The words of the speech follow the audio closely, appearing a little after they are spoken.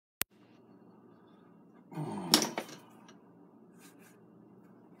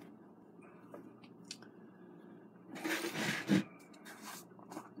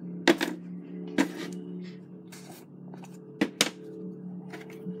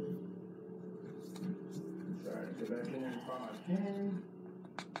10,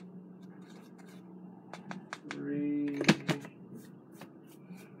 3,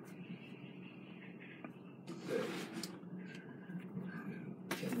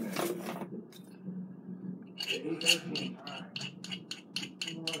 813.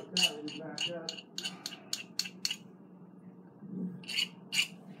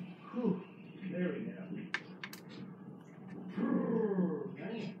 Whew, there we go.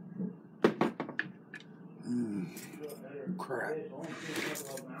 Crap.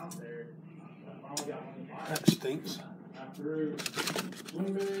 That stinks. Better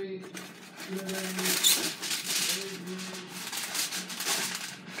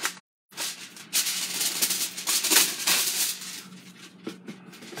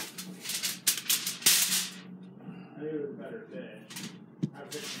fish. I've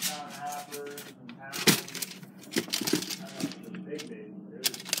fished some pound hoppers and pounds. I know the big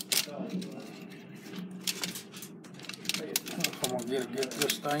one. If I'm gonna get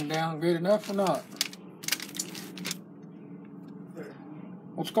this thing down good enough or not.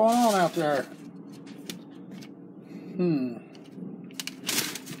 What's going on out there?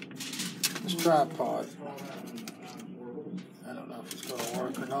 This tripod. I don't know if it's gonna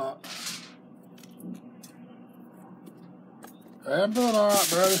work or not. I'm doing all right,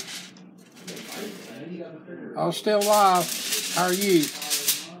 brother. I'm still alive. How are you?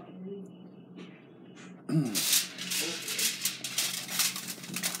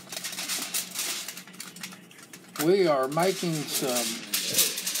 We are making some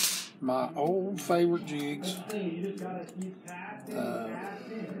my old favorite jigs.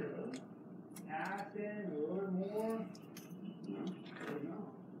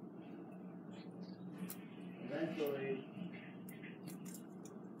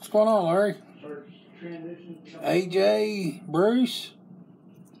 What's going on, Larry? AJ, Bruce?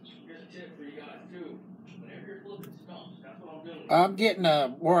 I'm getting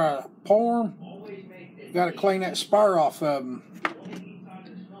where I pour them. You got to clean that spur off of them.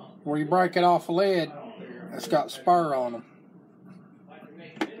 Where you break it off a lid, it's got spur on them.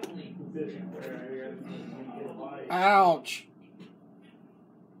 Ouch.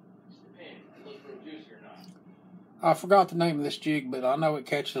 I forgot the name of this jig, but I know it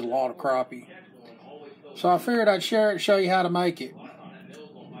catches a lot of crappie. So I figured I'd share it and show you how to make it.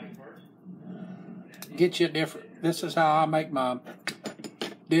 Get you a different. This is how I make my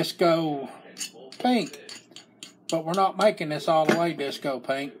disco pink. But we're not making this all the way disco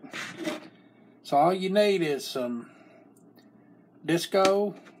pink. So all you need is some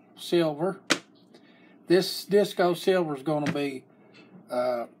disco silver. This disco silver is going to be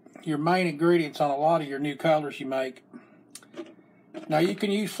your main ingredients on a lot of your new colors you make. Now you can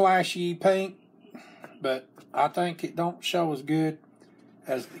use flashy pink, but I think it don't show as good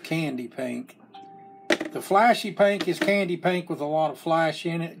as the candy pink. The flashy pink is candy pink with a lot of flash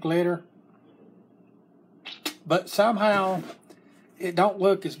in it, glitter. But somehow it don't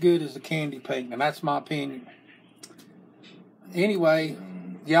look as good as the candy pink, and that's my opinion. Anyway,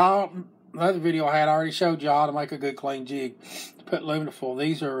 y'all, another video I had already showed y'all how to make a good clean jig. Put luminous.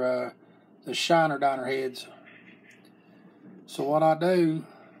 These are the shiner diner heads. So what I do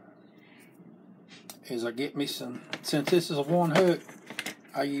is I get me some, since this is a one hook,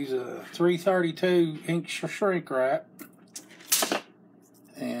 I use a 332 ink shrink wrap,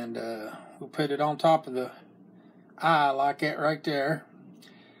 and we'll put it on top of the eye like that right there.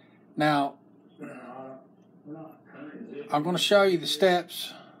 Now I'm going to show you the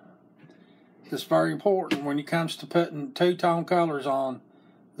steps that's very important when it comes to putting two-tone colors on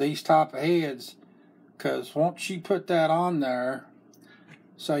these type of heads, because once you put that on there,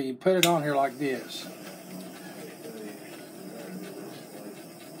 so you put it on here like this.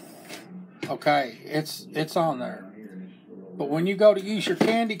 Okay, it's on there. But when you go to use your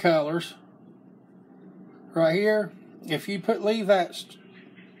candy colors, right here, if you leave that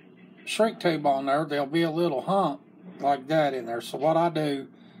shrink tube on there, there'll be a little hump like that in there. So what I do,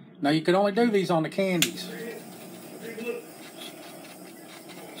 now you can only do these on the candies.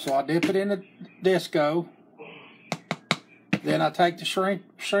 So I dip it in the disco, then I take the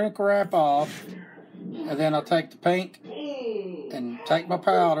shrink wrap off, and then I take the pink and take my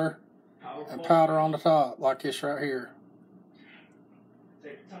powder and powder on the top like this right here.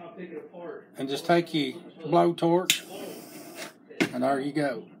 And just take your blowtorch, and there you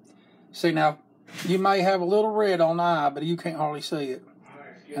go. See, now you may have a little red on the eye, but you can't hardly see it.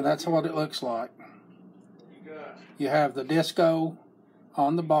 And that's what it looks like. You have the disco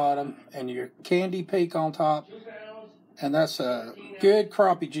on the bottom and your candy pink on top, and that's a good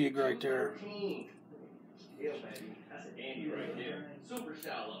crappie jig right there.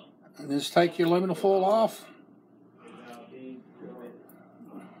 And just take your aluminum foil off,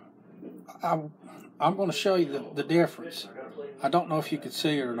 I'm going to show you the difference. I don't know if you can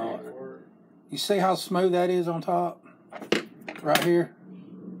see it or not. You see how smooth that is on top? Right here.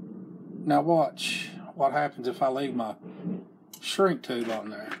 Now watch what happens if I leave my shrink tube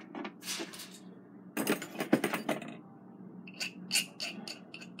on there.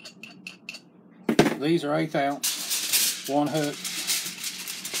 These are 1/8 ounce, 1 hook.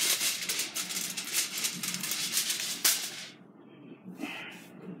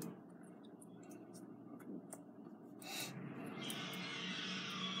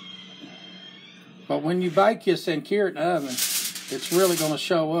 But when you bake this and cure it in the oven, it's really going to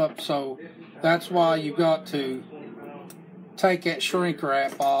show up. So that's why you got to take that shrink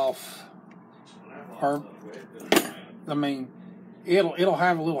wrap off. Or, I mean, it'll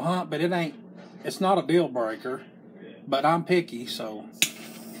have a little hump, but it's not a deal breaker. But I'm picky, so.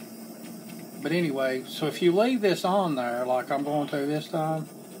 But anyway, so if you leave this on there, like I'm going to this time.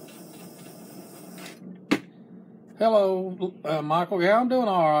 Hello, Michael. Yeah, I'm doing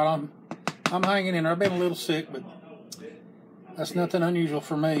all right. I'm hanging in there. I've been a little sick, but that's nothing unusual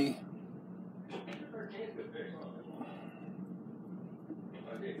for me.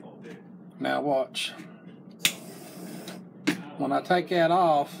 Now watch. When I take that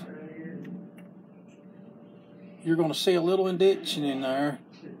off, you're going to see a little indentation in there.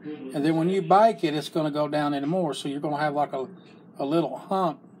 And then when you bake it, it's going to go down any more. So you're going to have like a little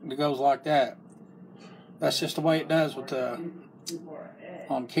hump that goes like that. That's just the way it does with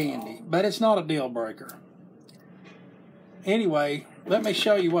on candy. But it's not a deal breaker. Anyway, let me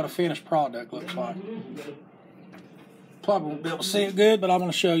show you what a finished product looks like. Probably won't be able to see it good, but I'm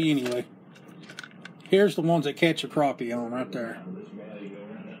going to show you anyway. Here's the ones that catch a crappie on right there.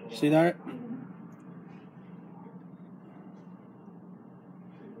 See that? I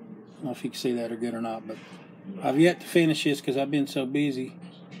don't know if you can see that or good or not, but I've yet to finish this because I've been so busy.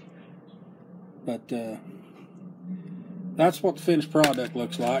 But that's what the finished product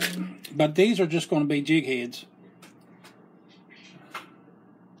looks like. But these are just going to be jig heads.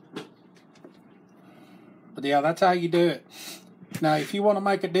 But yeah, that's how you do it. Now, if you want to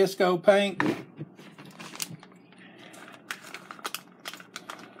make a disco paint,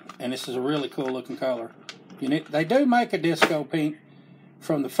 and this is a really cool looking color. They do make a disco paint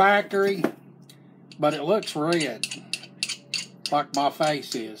from the factory, but it looks red, like my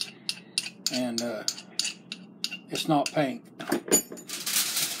face is. And it's not pink.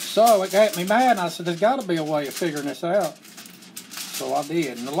 So it got me mad, and I said, there's got to be a way of figuring this out. So I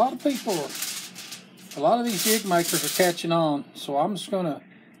did. And a lot of these jig makers are catching on. So I'm just going to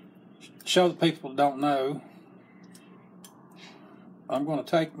show the people that don't know. I'm going to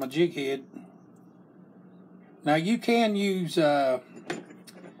take my jig head. Now you can use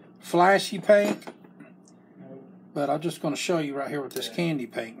flashy paint, but I'm just going to show you right here with this candy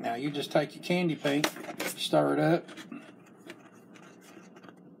paint. Now you just take your candy paint, stir it up.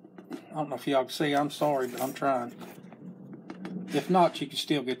 I don't know if y'all can see, I'm sorry, but I'm trying. If not, you can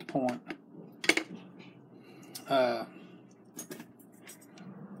still get the point.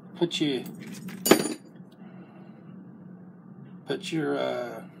 Put your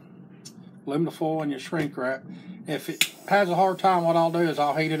aluminum foil in your shrink wrap. If it has a hard time, what I'll do is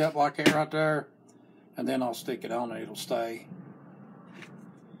I'll heat it up like that right there, and then I'll stick it on it. It'll stay.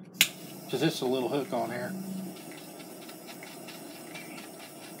 Because it's a little hook on here.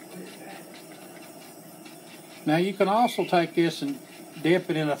 Now you can also take this and dip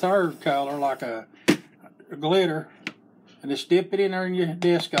it in a third color, like a glitter, and just dip it in there in your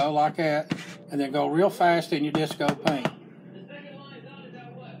disco like that, and then go real fast in your disco paint.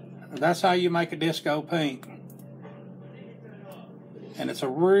 That's how you make a disco paint. And it's a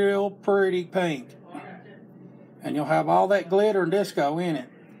real pretty paint. And you'll have all that glitter and disco in it.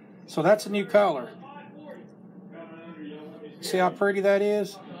 So that's a new color. See how pretty that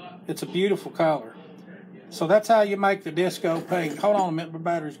is? It's a beautiful color. So that's how you make the disco paint. Hold on a minute, my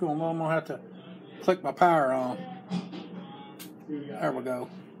battery's going low. I'm going to have to click my power on. There we go.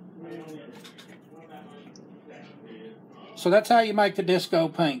 So that's how you make the disco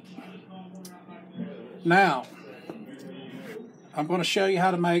paint. Now, I'm going to show you how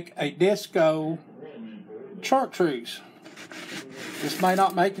to make a disco chartreuse. This may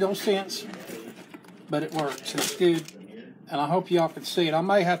not make no sense, but it works. It's good. And I hope y'all can see it. I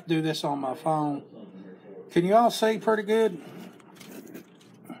may have to do this on my phone. Can you all see pretty good?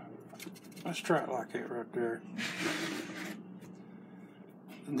 Let's try it like that right there.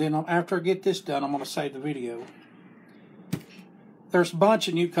 And then after I get this done, I'm going to save the video. There's a bunch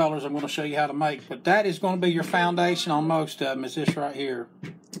of new colors I'm going to show you how to make, but that is going to be your foundation on most of them. Is this right here?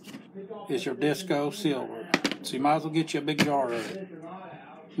 Is your disco silver. So you might as well get you a big jar of it.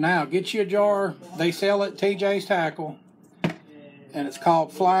 Now, get you a jar. They sell it at TJ's Tackle, and it's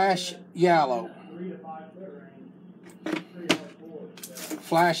called Flash Yellow.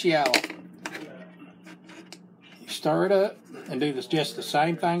 Flash Yellow. You stir it up and do this just the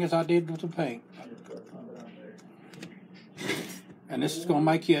same thing as I did with the pink. And this is going to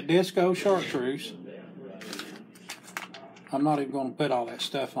make you a disco chartreuse. I'm not even going to put all that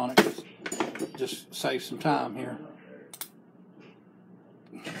stuff on it. Just save some time here.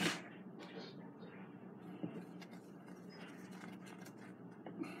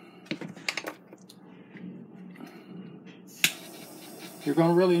 You're going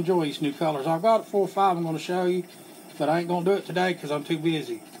to really enjoy these new colors. I've got 4 or 5 I'm going to show you, but I ain't going to do it today because I'm too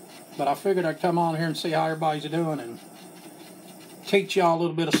busy. But I figured I'd come on here and see how everybody's doing and teach y'all a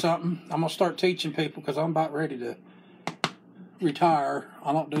little bit of something. I'm going to start teaching people because I'm about ready to retire.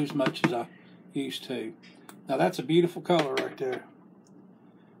 I don't do as much as I used to. Now that's a beautiful color right there.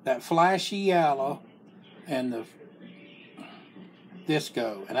 That flashy yellow and the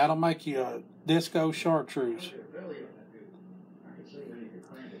disco. And that'll make you a disco chartreuse.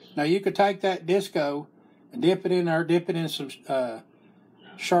 Now you could take that disco and dip it in there, dip it in some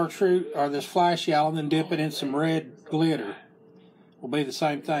chartreuse or this flash yellow, and then dip it in some red glitter. Will be the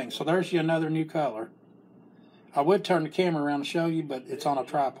same thing. So there's you another new color. I would turn the camera around to show you, but it's on a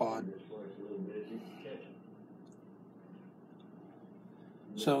tripod.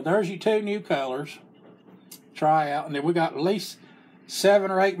 So there's your 2 new colors. Try out, and then we got at least 7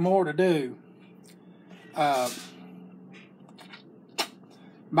 or 8 more to do.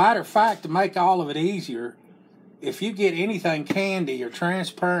 Matter of fact, to make all of it easier, if you get anything candy or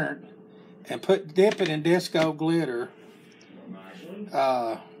transparent and dip it in disco glitter,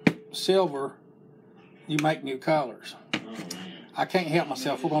 silver, you make new colors. I can't help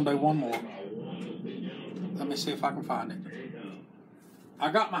myself. We're going to do one more. Let me see if I can find it.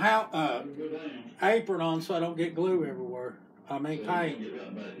 I got my apron on so I don't get glue everywhere. I mean paint.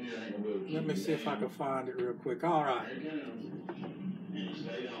 Let me see if I can find it real quick. All right.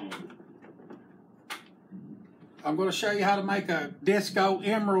 I'm going to show you how to make a disco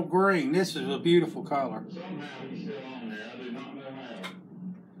emerald green. This is a beautiful color.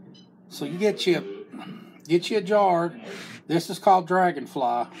 So you get you a jar. This is called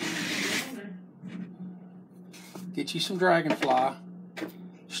Dragonfly. Get you some Dragonfly.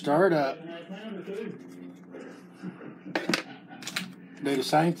 Stir it up. Do the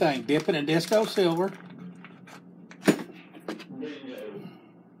same thing. Dip it in disco silver.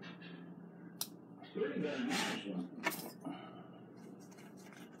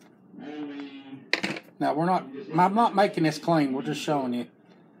 Now I'm not making this clean. We're just showing you.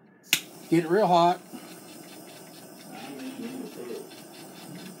 Get it real hot.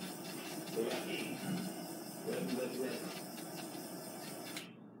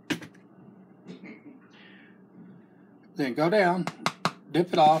 Then go down,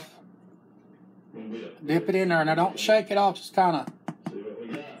 dip it off, dip it in there. Now don't shake it off, just kind of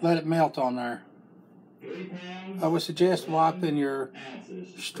let it melt on there. I would suggest wiping your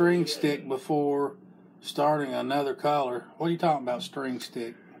string stick before starting another color. What are you talking about, string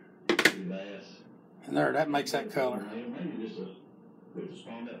stick? And there, that makes that color.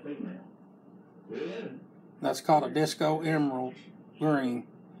 That's called a disco emerald green.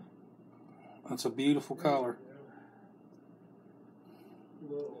 That's a beautiful color.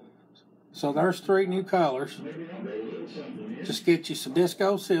 So there's 3 new colors. Just get you some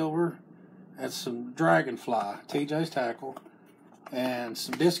disco silver and some Dragonfly, TJ's Tackle, and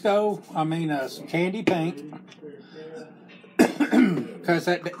some some candy pink, because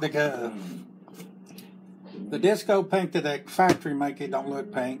the disco pink that the factory make it don't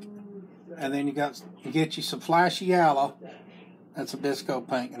look pink. And then you get you some flashy yellow and some disco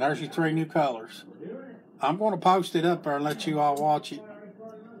pink, and there's your 3 new colors. I'm going to post it up there and let you all watch it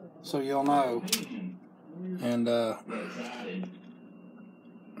so you'll know. And I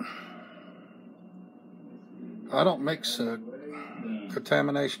don't mix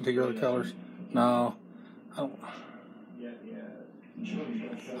contamination to your other colors. No, I don't.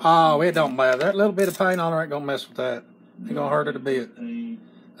 Oh, it don't matter. That little bit of paint on there ain't gonna mess with that. Ain't gonna hurt it a bit.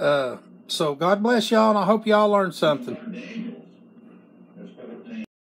 So God bless y'all, and I hope y'all learned something.